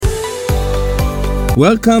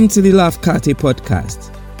Welcome to the Lafcate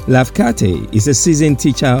podcast. Lafcate is a seasoned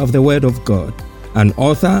teacher of the Word of God, an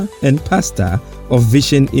author and pastor of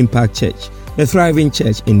Vision Impact Church, a thriving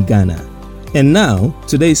church in Ghana. And now,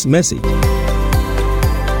 today's message.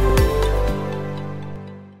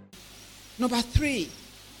 Number 3,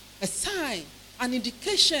 a sign, an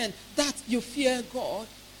indication that you fear God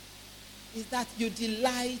is that you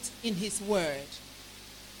delight in His Word.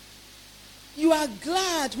 You are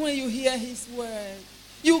glad when you hear His Word.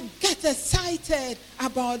 You get excited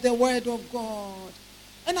about the Word of God.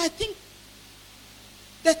 And I think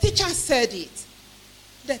the teacher said it.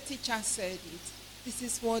 The teacher said it. This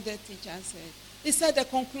is what the teacher said. He said the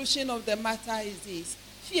conclusion of the matter is this: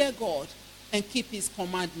 fear God and keep His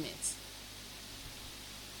commandments.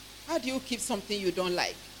 How do you keep something you don't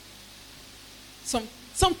like?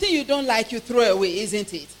 Something you don't like, you throw away,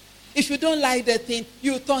 isn't it? If you don't like the thing,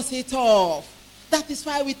 you toss it off. That is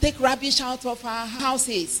why we take rubbish out of our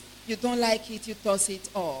houses. You don't like it, you toss it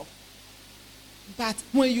off. But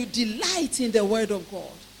when you delight in the Word of God,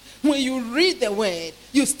 when you read the Word,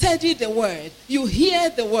 you study the Word, you hear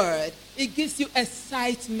the Word, it gives you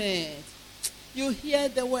excitement. You hear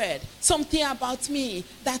the Word. Something about me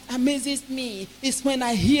that amazes me is when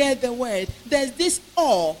I hear the Word. There's this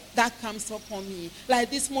awe that comes upon me. Like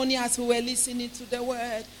this morning as we were listening to the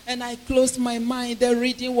Word and I closed my mind, the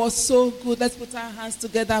reading was so good. Let's put our hands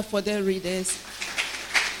together for the readers.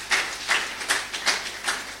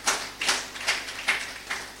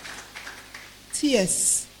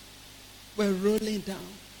 Tears were rolling down.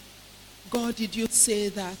 God, did you say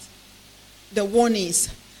that? The warnings,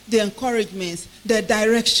 the encouragements, the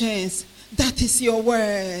directions, that is your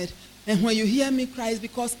word. And when you hear me cry, it's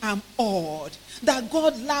because I'm awed that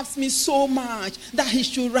God loves me so much that He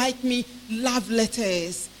should write me love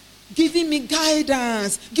letters, giving me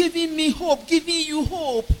guidance, giving me hope, giving you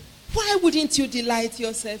hope. Why wouldn't you delight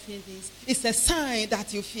yourself in this? It's a sign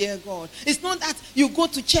that you fear God. It's not that you go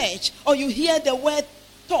to church or you hear the word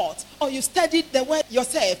taught or you study the word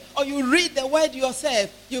yourself or you read the word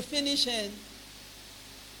yourself. You finish and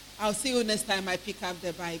I'll see you next time I pick up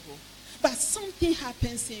the Bible. But something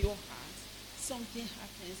happens in your heart. Something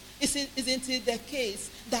happens. Isn't it the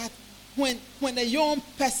case that when a young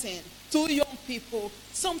person, 2 young people,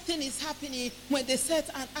 something is happening when they set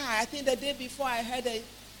an eye. I think the day before I heard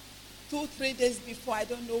 2-3 days before, I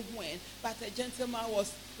don't know when, but a gentleman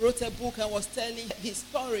wrote a book and was telling his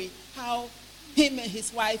story, how him and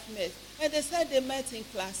his wife met. And they said they met in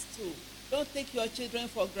class 2. Don't take your children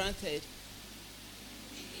for granted.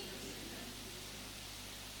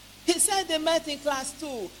 He said they met in class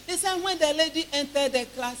 2. He said when the lady entered the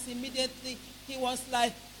class, immediately he was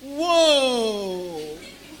like, whoa.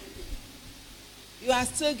 You are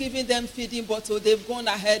still giving them feeding bottle. They've gone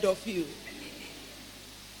ahead of you.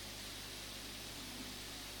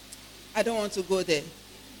 I don't want to go there.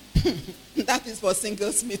 That is for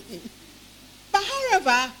singles meeting. But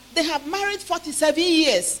however, they have married 47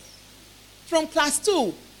 years. From class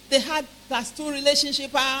 2, they had class 2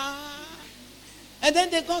 relationship. And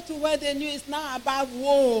then they got to where they knew it's now about,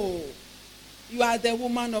 whoa, you are the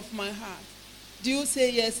woman of my heart. Do you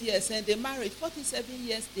say yes, yes? And they married. 47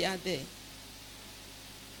 years they are there.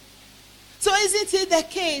 So isn't it the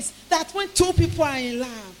case that when 2 people are in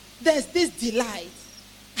love, there's this delight?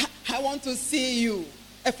 I want to see you.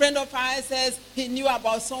 A friend of ours says he knew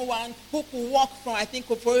about someone who could walk from, I think,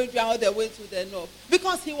 Koforidua all the way to the north.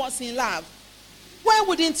 Because he was in love. Where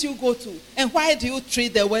wouldn't you go to? And why do you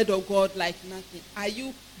treat the word of God like nothing? Are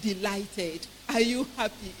you delighted? Are you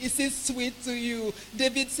happy? Is it sweet to you?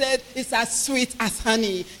 David said it's as sweet as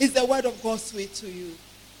honey. Is the word of God sweet to you?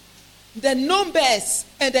 The numbers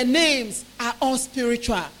and the names are all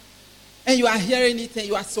spiritual. And you are hearing it and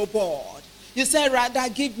you are so bored. You say, rather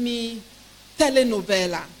give me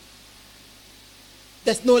telenovela.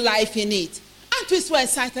 There's no life in it. Aren't we so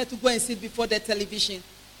excited to go and sit before the television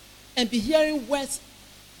and be hearing words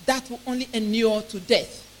that will only endure to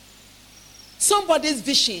death? Somebody's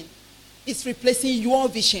vision is replacing your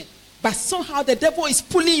vision, but somehow the devil is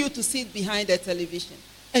pulling you to sit behind the television,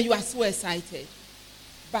 and you are so excited.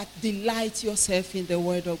 But delight yourself in the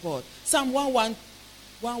word of God. Psalm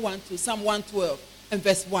 112, Psalm 112, and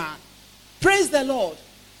verse 1. Praise the Lord.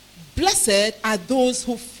 Blessed are those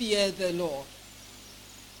who fear the Lord,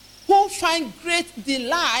 who find great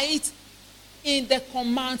delight in the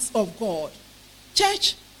commands of God.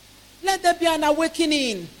 Church, let there be an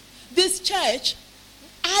awakening. This church,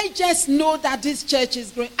 I just know that this church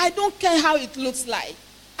is growing. I don't care how it looks like.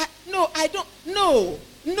 I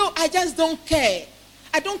just don't care.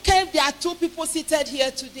 I don't care if there are 2 people seated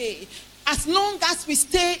here today. As long as we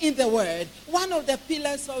stay in the word, one of the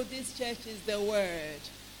pillars of this church is the word.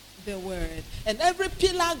 The word. And every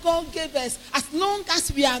pillar God gave us, as long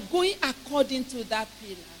as we are going according to that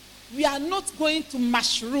pillar, we are not going to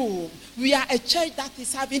mushroom. We are a church that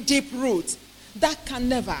is having deep roots. That can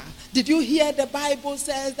never. Did you hear the Bible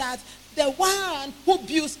says that the one who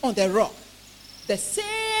builds on the rock, the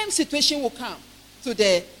same situation will come to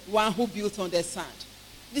the one who built on the sand.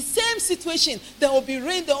 The same situation. There will be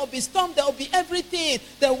rain, there will be storm, there will be everything.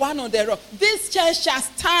 The one on the rock. This church shall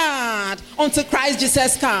stand until Christ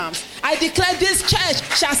Jesus comes. I declare this church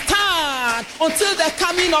shall stand until the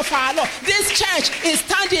coming of our Lord. This church is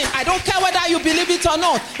standing. I don't care whether you believe it or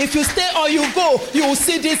not. If you stay or you go, you will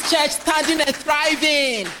see this church standing and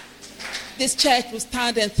thriving. This church will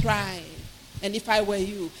stand and thrive. And if I were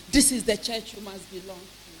you, this is the church you must belong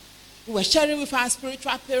to. We were sharing with our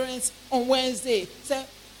spiritual parents on Wednesday. So,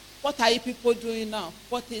 what are you people doing now?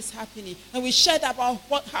 What is happening? And we shared about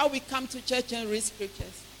how we come to church and read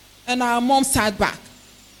scriptures. And our mom sat back.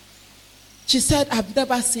 She said, I've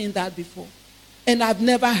never seen that before. And I've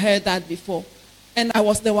never heard that before. And I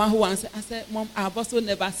was the one who answered. I said, Mom, I've also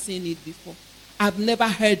never seen it before. I've never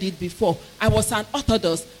heard it before. I was an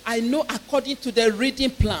Orthodox. I know according to the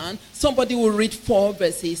reading plan, somebody will read 4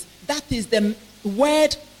 verses. That is the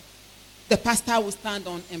word the pastor will stand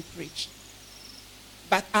on and preach.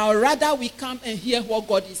 But I'd rather we come and hear what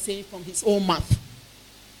God is saying from his own mouth.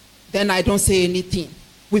 Then I don't say anything.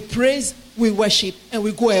 We praise, we worship, and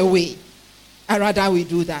we go away. I'd rather we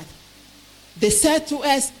do that. They said to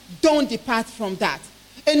us, don't depart from that.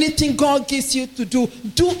 Anything God gives you to do,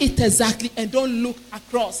 do it exactly and don't look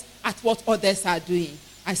across at what others are doing.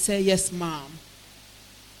 I say, yes, ma'am.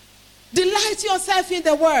 Delight yourself in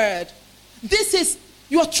the word. This is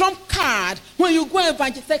your trump card. When you go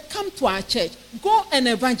evangelize, say, come to our church. Go and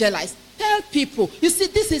evangelize. Tell people. You see,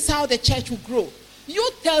 this is how the church will grow. You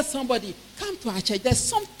tell somebody, come to our church. There's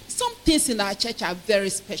some things in our church are very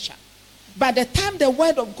special. By the time the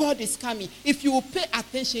word of God is coming, if you will pay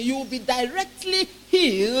attention, you will be directly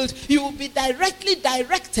healed. You will be directly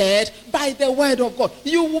directed by the word of God.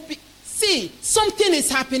 You will be, see, something is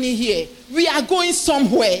happening here. We are going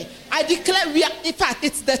somewhere. I declare in fact,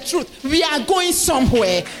 it's the truth. We are going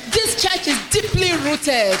somewhere. This church is deeply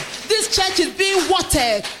rooted. This church is being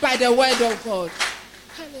watered by the word of God.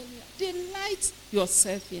 Hallelujah. Delight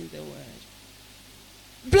yourself in the word.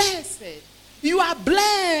 Blessed. You are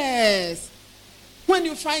blessed when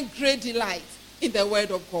you find great delight in the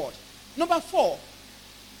word of God. Number 4,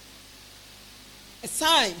 a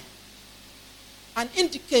sign, an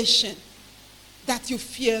indication that you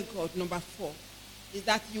fear God. Number 4 is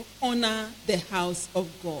that you honor the house of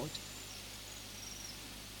God.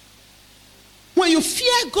 When you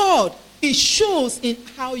fear God, it shows in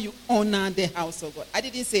how you honor the house of God. I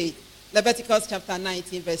didn't say it. Leviticus chapter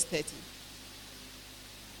 19, verse 30.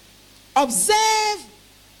 Observe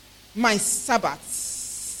my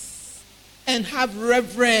Sabbaths and have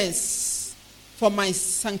reverence for my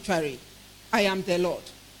sanctuary. I am the Lord.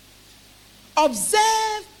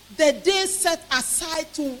 Observe the day set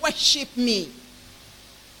aside to worship me.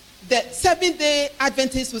 The 7th-day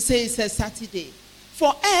Adventists will say it's a Saturday.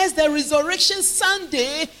 For us, the Resurrection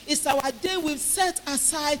Sunday is our day we've set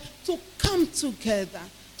aside to come together,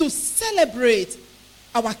 to celebrate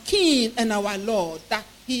our King and our Lord, that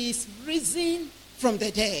he is risen from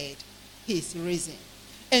the dead. He is risen.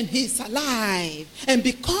 And he is alive. And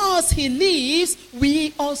because he lives,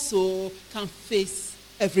 we also can face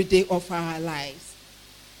every day of our lives.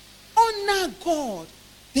 Honor God.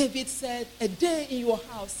 David said, a day in your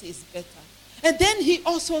house is better. And then he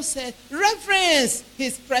also said, reverence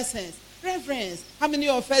his presence. Reverence. How many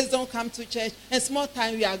of us don't come to church and small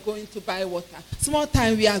time we are going to buy water? Small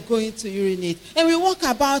time we are going to urinate. And we walk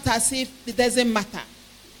about as if it doesn't matter.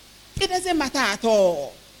 It doesn't matter at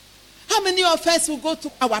all. How many of us will go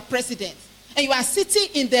to our president and you are sitting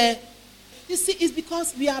in there? You see, it's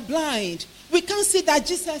because we are blind. We can't see that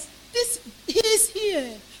Jesus, he is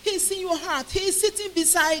here. He's in your heart. He's sitting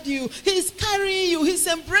beside you. He's carrying you. He's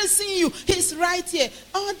embracing you. He's right here.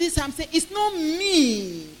 All this I'm saying, it's not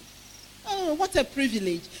me. Oh, what a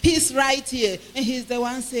privilege. He's right here. And he's the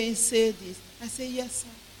one saying, say this. I say, yes, sir.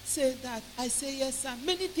 Say that. I say, yes, sir.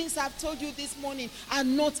 Many things I've told you this morning are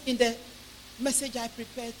not in the message I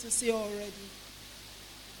prepared to say already.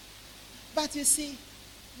 But you see,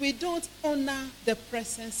 we don't honor the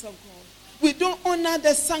presence of God. We don't honor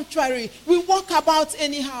the sanctuary. We walk about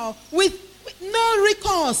anyhow. No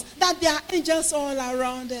recourse that there are angels all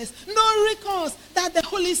around us. No recourse that the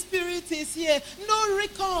Holy Spirit is here. No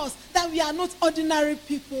recourse that we are not ordinary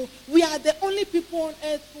people. We are the only people on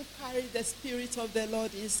earth who carry the Spirit of the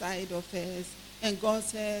Lord inside of us. And God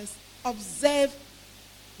says, observe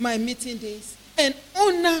my meeting days and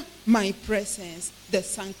honor my presence, the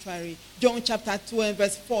sanctuary. John chapter 2 and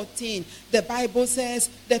verse 14. The Bible says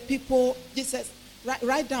the people, Jesus,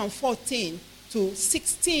 write down 14 to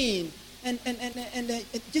 16. And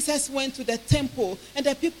Jesus went to the temple, and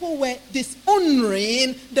the people were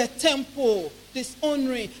dishonoring the temple.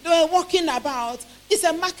 Dishonoring. They were walking about. It's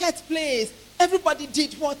a marketplace. Everybody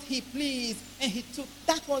did what he pleased, and he took.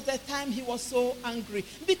 That was the time he was so angry,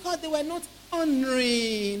 because they were not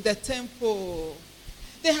honoring the temple.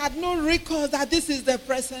 They had no recourse that this is the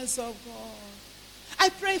presence of God. I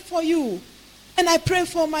pray for you, and I pray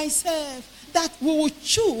for myself, that we will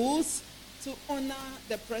choose to honor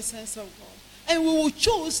the presence of God. And we will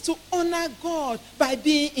choose to honor God by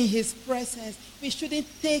being in his presence. We shouldn't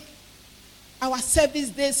take our service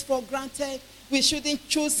days for granted. We shouldn't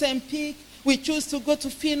choose and pick. We choose to go to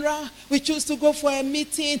funeral. We choose to go for a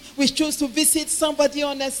meeting. We choose to visit somebody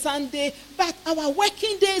on a Sunday. But our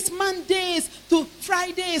working days, Mondays to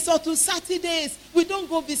Fridays or to Saturdays, we don't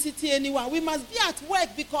go visiting anyone. We must be at work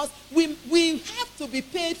because we have to be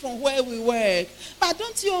paid from where we work. But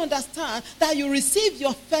don't you understand that you receive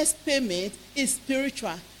your first payment is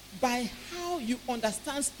spiritual by how you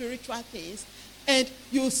understand spiritual things, and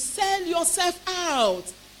you sell yourself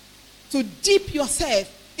out to dip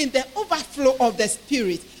yourself in the overflow of the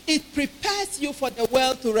Spirit. It prepares you for the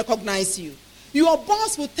world to recognize you. Your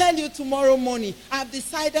boss will tell you tomorrow morning, I've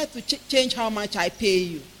decided to change how much I pay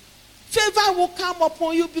you. Favor will come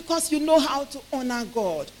upon you because you know how to honor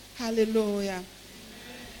God. Hallelujah.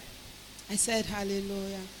 I said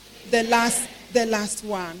hallelujah. The last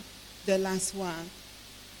one.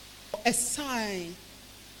 A sign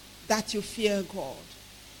that you fear God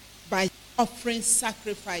by offering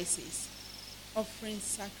sacrifices. Offering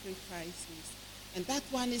sacrifices. And that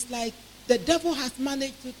one is like the devil has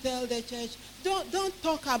managed to tell the church, don't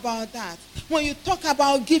talk about that. When you talk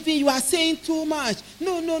about giving, you are saying too much.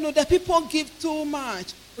 No, the people give too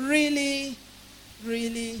much. Really?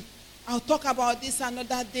 I'll talk about this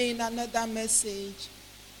another day in another message.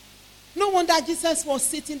 No wonder Jesus was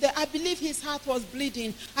sitting there. I believe his heart was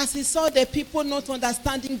bleeding as he saw the people not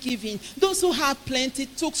understanding giving. Those who have plenty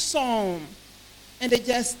took some and they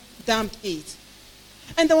just dumped it.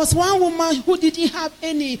 And there was one woman who didn't have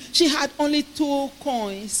any. She had only 2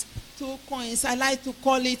 coins. 2 coins. I like to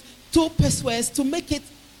call it 2 pesos to make it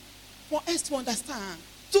for us to understand.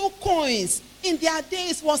 2 coins in their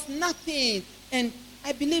days was nothing. And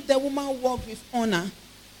I believe the woman walked with honor.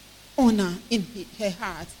 Honor in her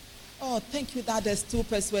heart. Oh, thank you that there's 2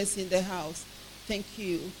 pesos in the house. Thank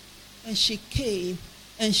you. And she came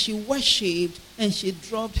and she worshipped and she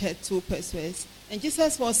dropped her 2 pesos. And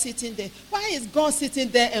Jesus was sitting there. Why is God sitting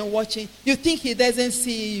there and watching? You think he doesn't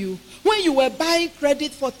see you? When you were buying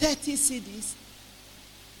credit for 30 cedis.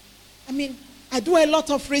 I mean, I do a lot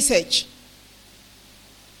of research.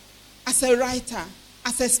 As a writer,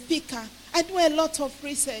 as a speaker, I do a lot of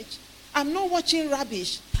research. I'm not watching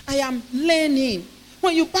rubbish. I am learning.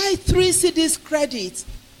 When you buy 3 cedis credit,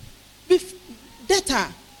 data,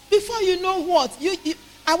 before you know what,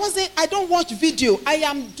 I don't watch video. I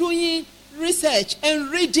am doing research and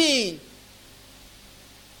reading.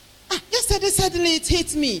 Yesterday suddenly it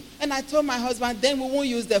hit me, and I told my husband, then we won't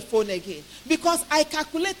use the phone again, because I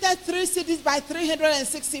calculated 3 cedis by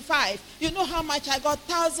 365. You know how much I got?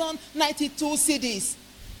 1,092 cedis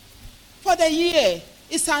for the year.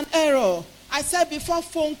 It's an error. I said before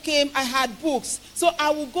phone came, I had books, so I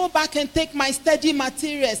will go back and take my study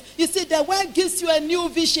materials. You see, the world gives you a new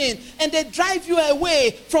vision, and they drive you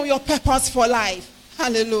away from your purpose for life.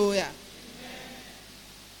 Hallelujah.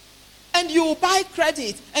 And you will buy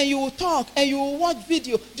credit, and you will talk, and you will watch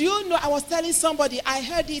video. Do you know, I was telling somebody, I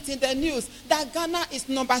heard it in the news, that Ghana is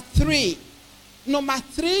number 3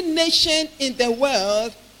 nation in the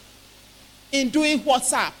world in doing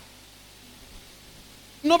WhatsApp.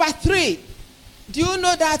 Number 3. Do you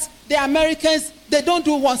know that the Americans, they don't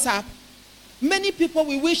do WhatsApp? Many people,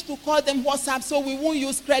 we wish to call them WhatsApp so we won't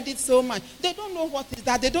use credit so much. They don't know what is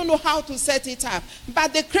that. They don't know how to set it up.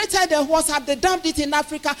 But they created the WhatsApp. They dumped it in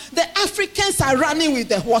Africa. The Africans are running with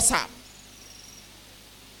the WhatsApp.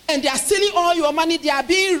 And they are stealing all your money. They are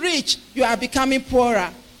being rich. You are becoming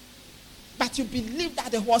poorer. But you believe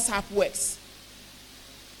that the WhatsApp works.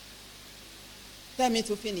 Tell me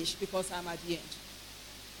to finish because I'm at the end.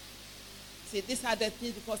 See, these are the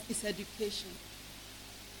things because it's education.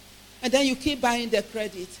 And then you keep buying the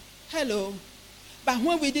credit. Hello. But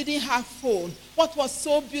when we didn't have phone, what was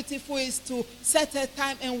so beautiful is to set a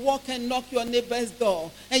time and walk and knock your neighbor's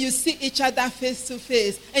door. And you see each other face to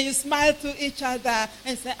face. And you smile to each other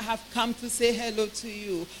and say, I have come to say hello to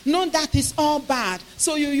you. No, that is all bad.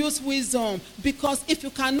 So you use wisdom. Because if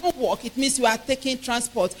you cannot walk, it means you are taking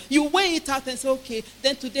transport. You weigh it out and say, okay,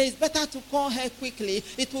 then today it's better to call her quickly.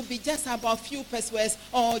 It will be just about few pesos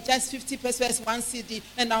or just 50 pesos, 1 cedi,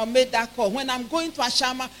 and I'll make that call. When I'm going to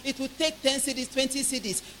Ashama, it will take 10 cedis, 20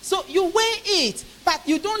 cedis. So you weigh it, but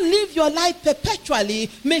you don't live your life perpetually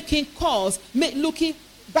making calls,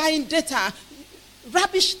 buying data,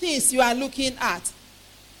 rubbish things you are looking at.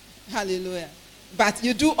 Hallelujah. But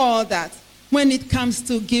you do all that when it comes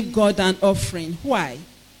to give God an offering. Why?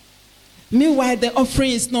 Meanwhile, the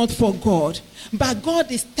offering is not for God, but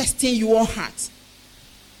God is testing your heart,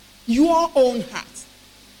 your own heart.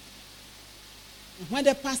 When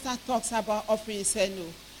the pastor talks about offering, he said no.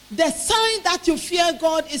 The sign that you fear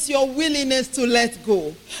God is your willingness to let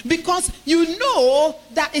go. Because you know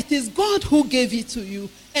that it is God who gave it to you.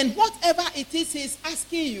 And whatever it is he's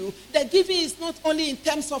asking you, the giving is not only in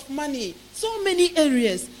terms of money, so many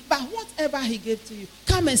areas, but whatever he gave to you,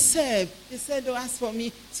 come and serve. He said, oh, as for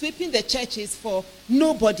me, sweeping the church is for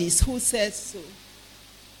nobodies. Who says so?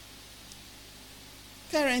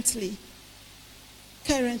 Currently,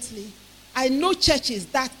 I know churches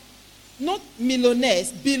that not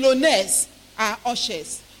millionaires, billionaires are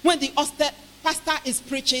ushers. When the pastor is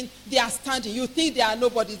preaching, they are standing. You think they are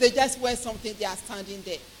nobody. They just wear something. They are standing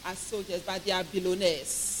there as soldiers, but they are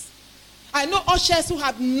billionaires. I know ushers who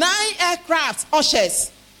have 9 aircrafts.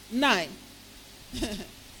 Ushers. 9.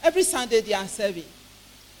 Every Sunday they are serving.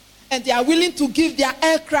 And they are willing to give their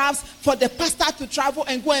aircrafts for the pastor to travel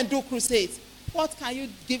and go and do crusades. What can you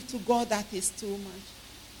give to God that is too much?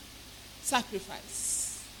 Sacrifice.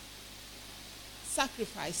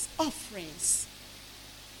 Sacrifice, offerings.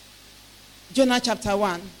 Jonah chapter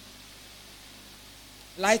 1.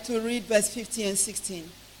 I'd like to read verse 15 and 16.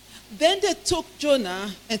 Then they took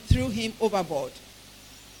Jonah and threw him overboard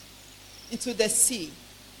into the sea.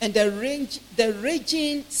 And the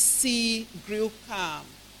raging sea grew calm.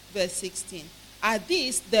 Verse 16. At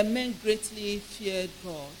this, the men greatly feared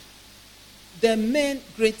God. The men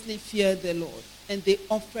greatly feared the Lord. And they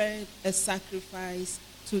offered a sacrifice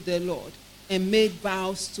to the Lord and made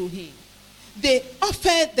vows to him. They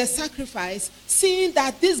offered the sacrifice, seeing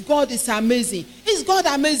that this God is amazing. Is God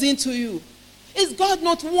amazing to you? Is God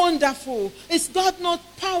not wonderful? Is God not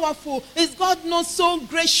powerful? Is God not so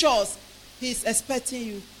gracious? He's expecting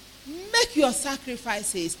you. Make your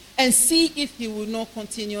sacrifices and see if he will not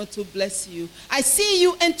continue to bless you. I see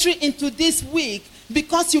you entering into this week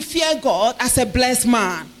because you fear God as a blessed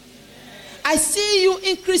man. I see you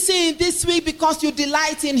increasing this week because you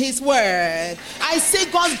delight in his word. I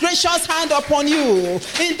see God's gracious hand upon you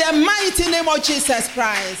in the mighty name of Jesus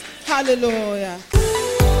Christ. Hallelujah.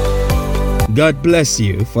 God bless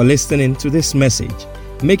you for listening to this message.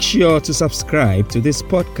 Make sure to subscribe to this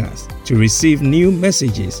podcast to receive new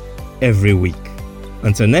messages every week.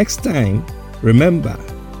 Until next time, remember,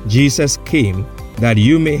 Jesus came that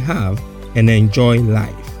you may have and enjoy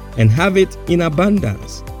life and have it in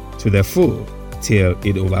abundance to the full till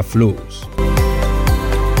it overflows.